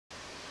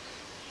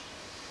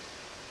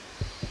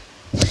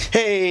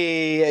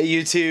Hey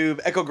YouTube,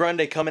 Echo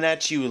Grande coming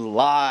at you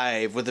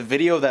live with a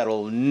video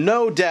that'll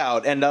no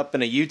doubt end up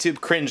in a YouTube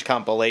cringe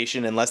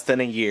compilation in less than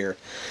a year.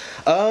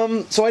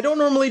 So I don't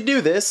normally do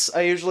this.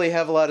 I usually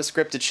have a lot of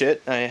scripted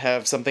shit. I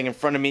have something in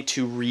front of me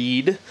to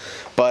read,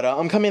 but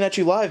I'm coming at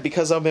you live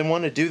because I've been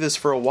wanting to do this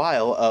for a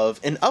while, of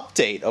an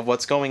update of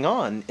what's going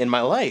on in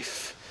my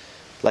life.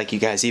 Like you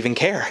guys even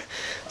care.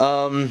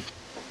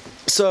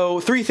 So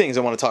 3 things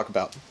I want to talk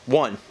about.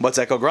 1, what's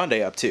Echo Grande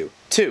up to?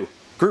 2,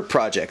 group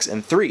projects,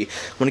 and 3,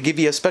 I'm going to give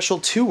you a special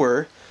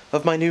tour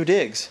of my new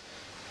digs.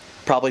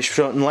 Probably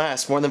shouldn't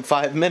last more than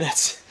 5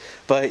 minutes,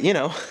 but you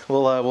know,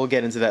 we'll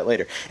get into that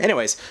later.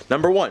 Anyways,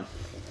 number 1,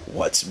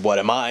 what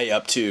am I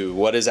up to?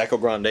 What is Echo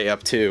Grande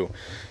up to?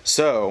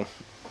 So,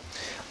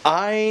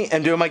 I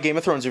am doing my Game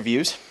of Thrones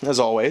reviews, as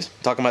always.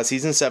 Talking about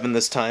Season 7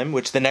 this time,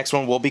 which the next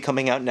one will be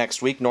coming out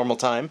next week, normal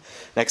time.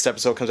 Next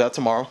episode comes out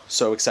tomorrow,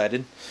 so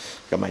excited.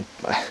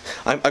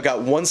 I've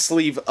got one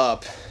sleeve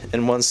up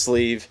and one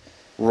sleeve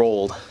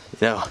rolled.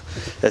 You know,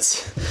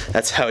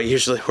 that's how it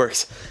usually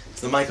works.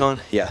 Is the mic on?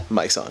 Yeah, the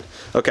mic's on.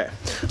 Okay,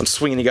 I'm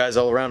swinging you guys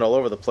all around all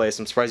over the place.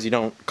 I'm surprised you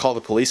don't call the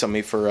police on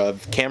me for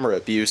camera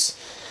abuse.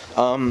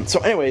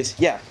 So anyways,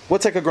 yeah,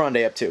 what's Echo Grande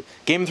up to?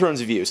 Game of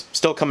Thrones reviews,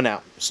 still coming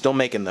out, still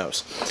making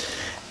those.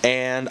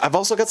 And I've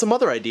also got some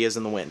other ideas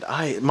in the wind.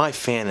 My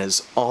fan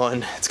is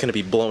on. It's going to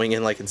be blowing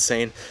in like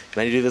insane.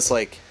 Can I do this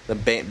like the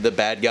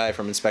bad guy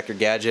from Inspector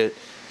Gadget?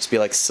 Just be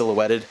like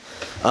silhouetted.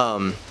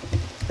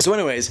 So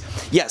anyways,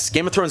 yes,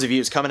 Game of Thrones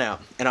reviews coming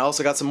out. And I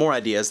also got some more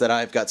ideas that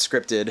I've got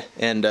scripted,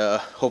 and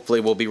hopefully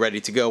will be ready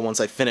to go once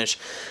I finish.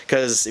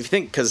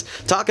 Because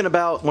talking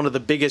about one of the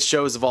biggest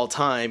shows of all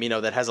time, you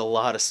know, that has a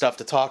lot of stuff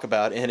to talk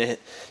about in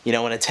it, you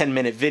know, in a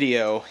 10-minute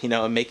video, you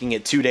know, and making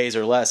it 2 days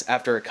or less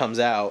after it comes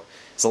out,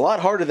 it's a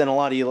lot harder than a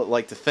lot of you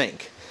like to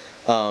think.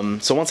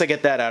 So once I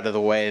get that out of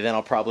the way, then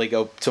I'll probably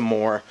go to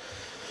more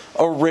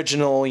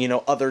original, you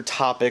know, other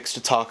topics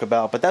to talk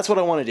about. But that's what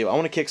I want to do. I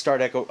want to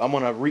kickstart Echo. I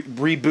want to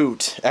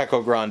reboot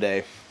Echo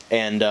Grande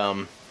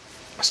and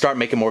start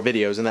making more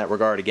videos in that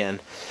regard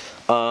again.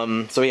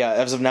 So yeah,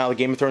 as of now, the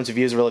Game of Thrones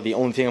reviews are really the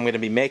only thing I'm going to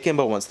be making.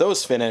 But once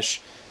those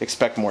finish,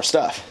 expect more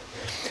stuff.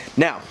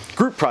 Now,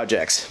 group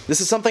projects.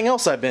 This is something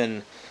else I've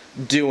been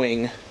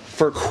doing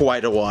for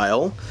quite a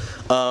while.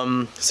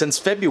 Since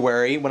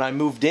February, when I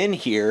moved in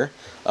here,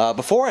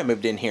 before I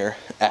moved in here,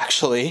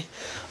 actually,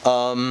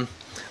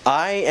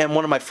 I and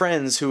one of my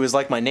friends who is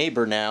like my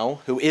neighbor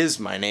now, who is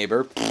my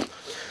neighbor,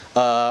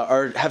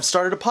 have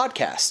started a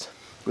podcast.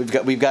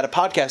 We've got a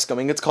podcast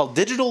going. It's called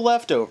Digital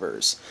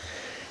Leftovers,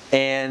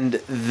 and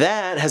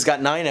that has got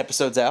 9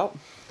 episodes out.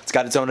 It's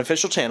got its own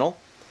official channel.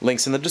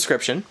 Links in the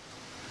description.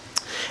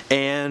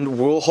 And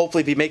we'll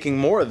hopefully be making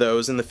more of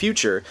those in the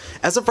future.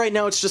 As of right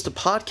now, it's just a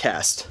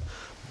podcast.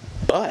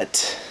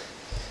 But,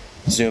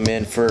 zoom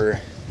in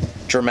for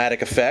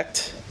dramatic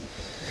effect.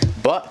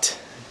 But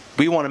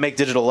we want to make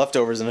Digital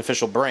Leftovers an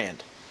official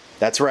brand.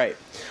 That's right.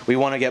 We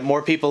want to get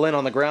more people in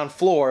on the ground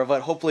floor of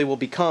what hopefully will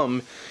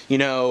become, you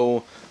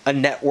know, a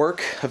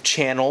network of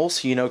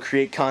channels, you know,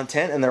 create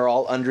content, and they're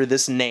all under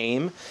this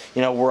name.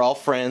 You know, we're all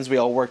friends. We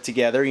all work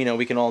together. You know,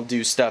 we can all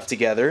do stuff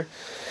together.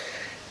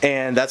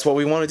 And that's what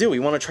we want to do. We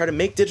want to try to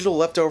make Digital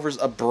Leftovers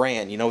a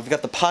brand. You know, we've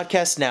got the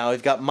podcast now,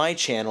 we've got my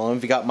channel,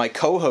 and we've got my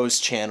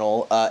co-host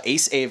channel,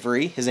 Ace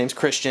Avery. His name's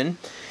Christian.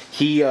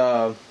 He's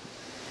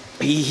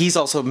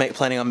also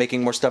planning on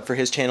making more stuff for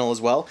his channel as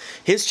well.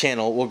 His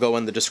channel will go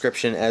in the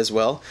description as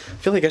well. I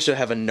feel like I should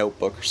have a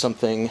notebook or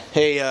something.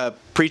 Hey,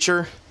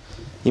 Preacher,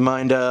 you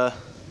mind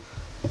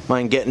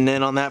getting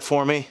in on that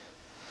for me?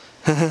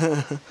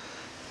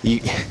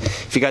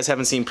 If you guys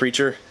haven't seen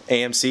Preacher,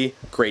 AMC,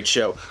 great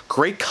show.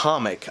 Great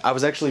comic. I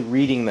was actually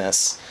reading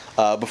this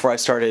before I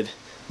started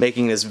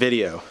making this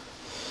video.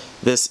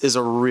 This is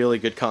a really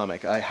good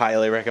comic. I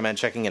highly recommend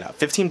checking it out.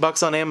 15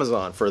 bucks on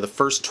Amazon for the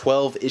first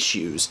 12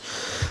 issues.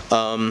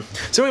 So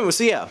anyway,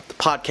 so yeah, the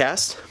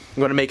podcast. I'm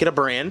going to make it a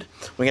brand.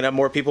 We're going to have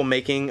more people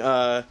making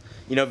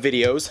you know,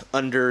 videos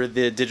under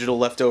the Digital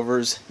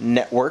Leftovers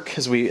network,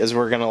 as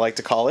we're going to like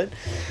to call it.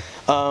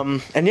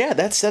 And yeah,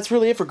 that's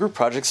really it for group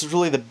projects. It's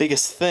really the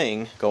biggest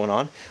thing going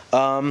on.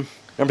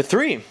 Number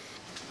 3,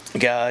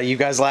 you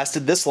guys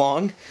lasted this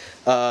long.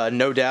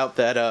 No doubt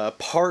that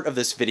part of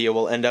this video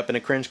will end up in a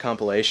cringe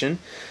compilation.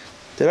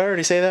 Did I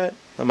already say that?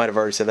 I might have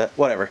already said that.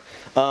 Whatever.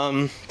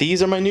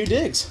 These are my new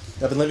digs.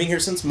 I've been living here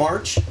since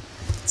March.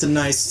 It's a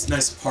nice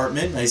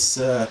apartment, nice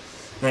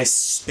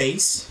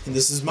space, and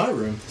this is my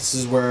room. This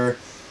is where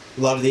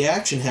a lot of the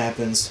action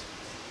happens.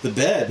 The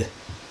bed,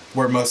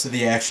 where most of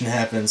the action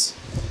happens.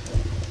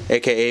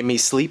 AKA me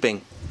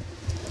sleeping.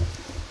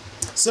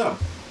 So,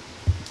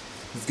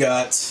 we've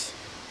got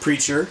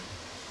Preacher.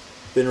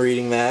 Been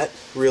reading that.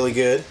 Really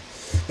good.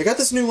 I got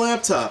this new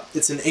laptop.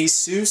 It's an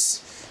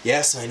Asus.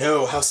 Yes, I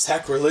know. How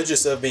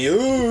sacrilegious of me.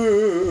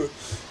 Ooh,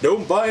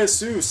 don't buy a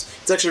Asus.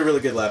 It's actually a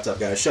really good laptop,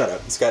 guys. Shut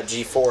up. It's got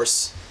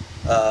GeForce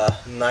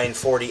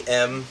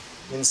 940M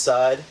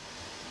inside.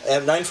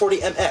 And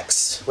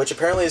 940MX, which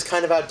apparently is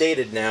kind of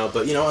outdated now,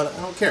 but you know, I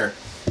don't care.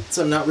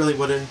 So not really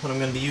what I'm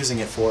going to be using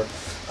it for.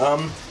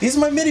 These are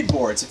my MIDI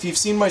boards. If you've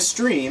seen my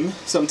stream,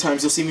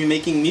 sometimes you'll see me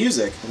making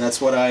music, and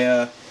that's what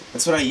I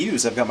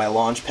use. I've got my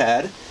launch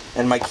pad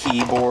and my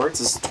keyboards.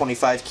 This is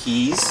 25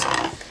 keys.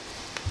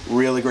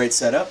 Really great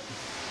setup.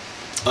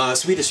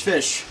 Swedish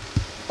fish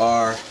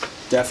are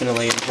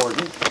definitely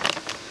important.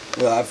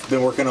 I've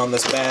been working on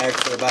this bag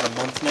for about a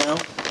month now.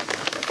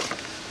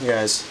 You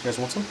guys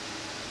want some?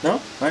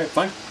 No? Alright,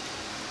 fine.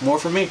 More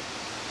for me.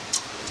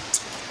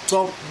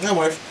 So,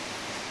 anyways,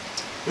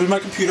 here's my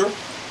computer.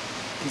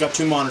 I've got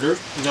 2 monitors.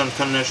 It's kind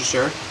of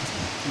necessary.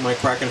 My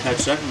Kraken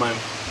headset, my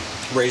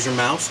Razer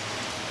mouse.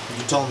 You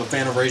can tell I'm a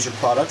fan of Razer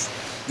products.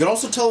 You can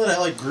also tell that I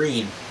like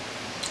green.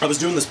 I was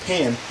doing this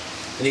pan,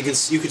 and you could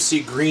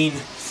see green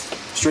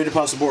straight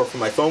across the board from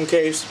my phone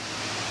case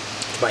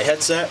to my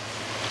headset,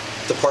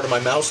 to part of my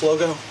mouse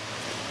logo,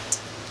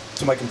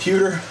 to my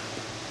computer,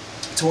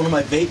 to one of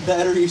my vape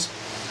batteries.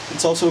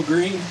 It's also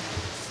green.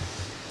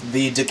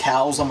 The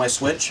decals on my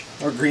Switch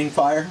are green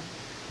fire.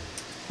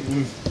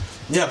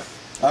 Yeah,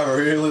 I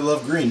really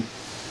love green.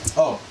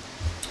 Oh,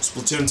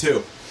 Splatoon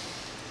 2.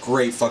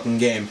 Great fucking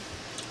game.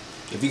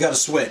 If you got a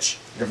Switch,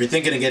 or if you're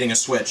thinking of getting a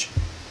Switch,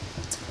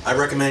 I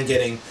recommend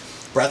getting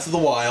Breath of the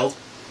Wild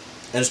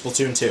and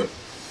Splatoon 2.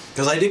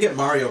 Because I did get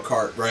Mario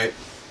Kart, right?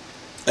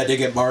 I did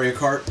get Mario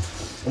Kart.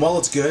 And while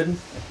it's good,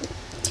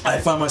 I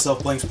find myself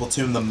playing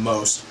Splatoon the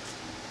most.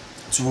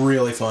 It's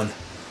really fun.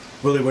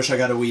 Really wish I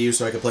got a Wii U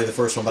so I could play the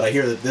first one, but I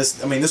hear that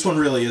this one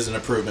really is an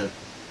improvement.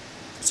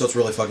 So it's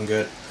really fucking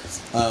good.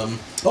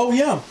 Oh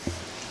yeah.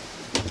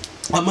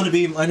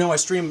 I know I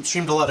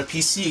streamed a lot of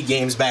PC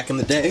games back in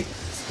the day.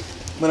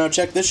 But now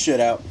check this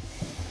shit out.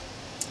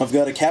 I've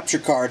got a capture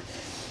card.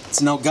 It's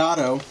an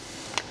Elgato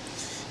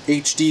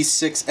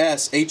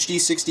HD60S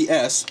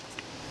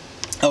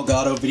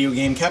Elgato video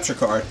game capture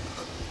card.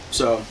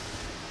 So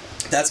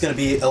that's going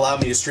to allow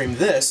me to stream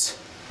this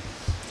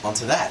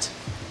onto that.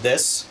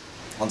 This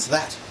onto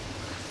that.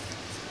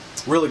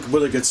 Really,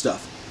 really good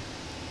stuff.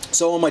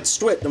 So on my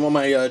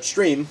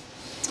stream,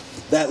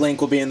 that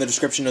link will be in the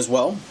description as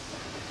well.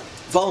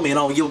 Follow me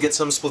and you'll get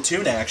some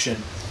Splatoon action.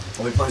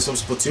 I'll be playing some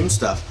Splatoon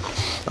stuff.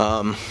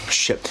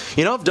 Shit.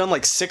 You know, I've done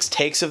like 6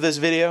 takes of this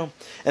video,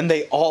 and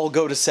they all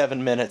go to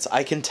 7 minutes.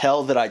 I can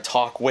tell that I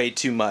talk way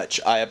too much.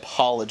 I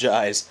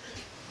apologize.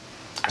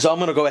 So I'm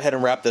going to go ahead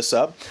and wrap this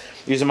up.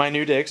 Using my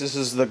new digs, this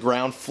is the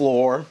ground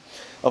floor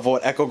of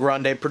what Echo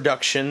Grande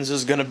Productions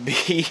is going to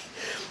be.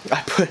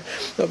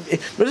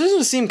 It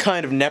doesn't seem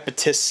kind of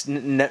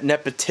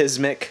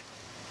nepotismic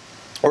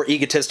or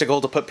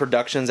egotistical to put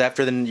Productions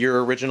after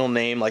your original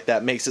name. Like,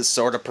 that makes it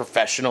sort of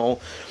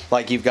professional.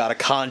 Like, you've got a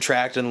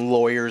contract and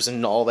lawyers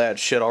and all that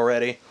shit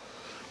already.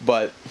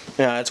 But,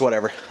 yeah, it's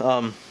whatever. So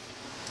I'm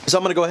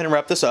going to go ahead and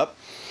wrap this up.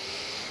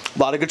 A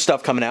lot of good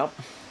stuff coming out.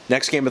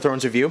 Next Game of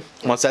Thrones review.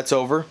 Once that's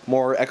over,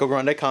 more Echo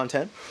Grande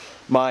content.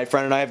 My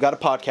friend and I have got a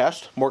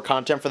podcast. More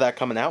content for that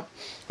coming out.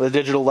 The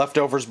Digital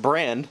Leftovers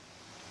brand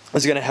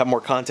is going to have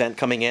more content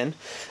coming in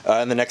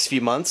the next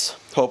few months,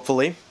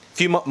 hopefully.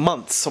 Few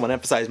months. I want to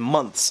emphasize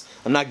months.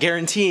 I'm not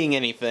guaranteeing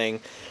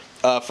anything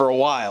for a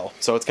while,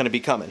 so it's going to be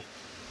coming.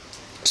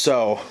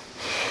 So,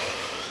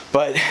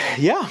 but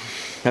yeah,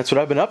 that's what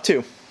I've been up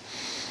to.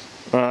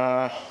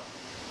 I'm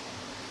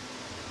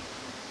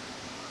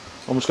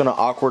just going to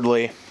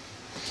awkwardly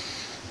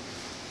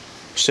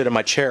sit in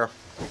my chair.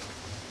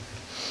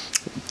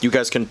 You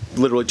guys can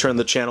literally turn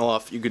the channel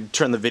off. You could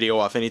turn the video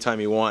off anytime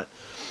you want,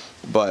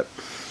 but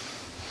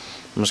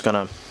I'm just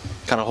going to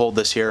kind of hold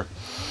this here.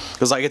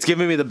 Because, like, it's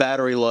giving me the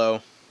battery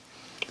low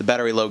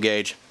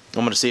gauge.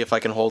 I'm going to see if I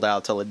can hold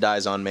out till it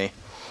dies on me.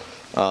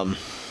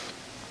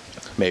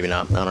 Maybe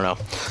not. I don't know.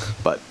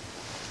 But,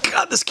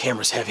 God, this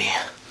camera's heavy.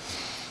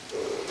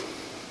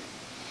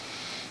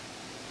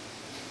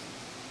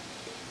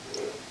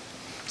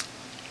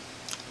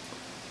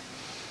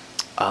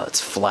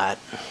 It's flat.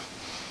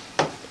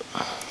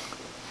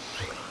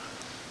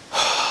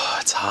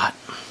 It's hot.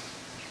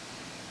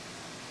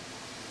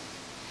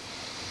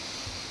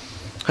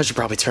 I should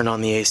probably turn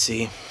on the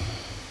AC.